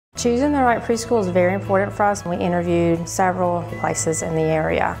Choosing the right preschool is very important for us. We interviewed several places in the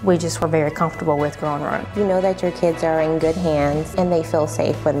area. We just were very comfortable with Growing Room. You know that your kids are in good hands and they feel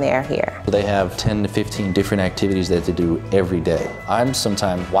safe when they're here. They have 10 to 15 different activities that they do every day. I'm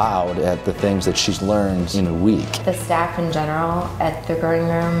sometimes wowed at the things that she's learned in a week. The staff in general at the Growing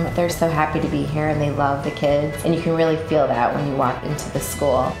Room, they're so happy to be here and they love the kids, and you can really feel that when you walk into the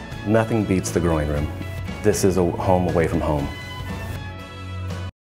school. Nothing beats the Growing Room. This is a home away from home.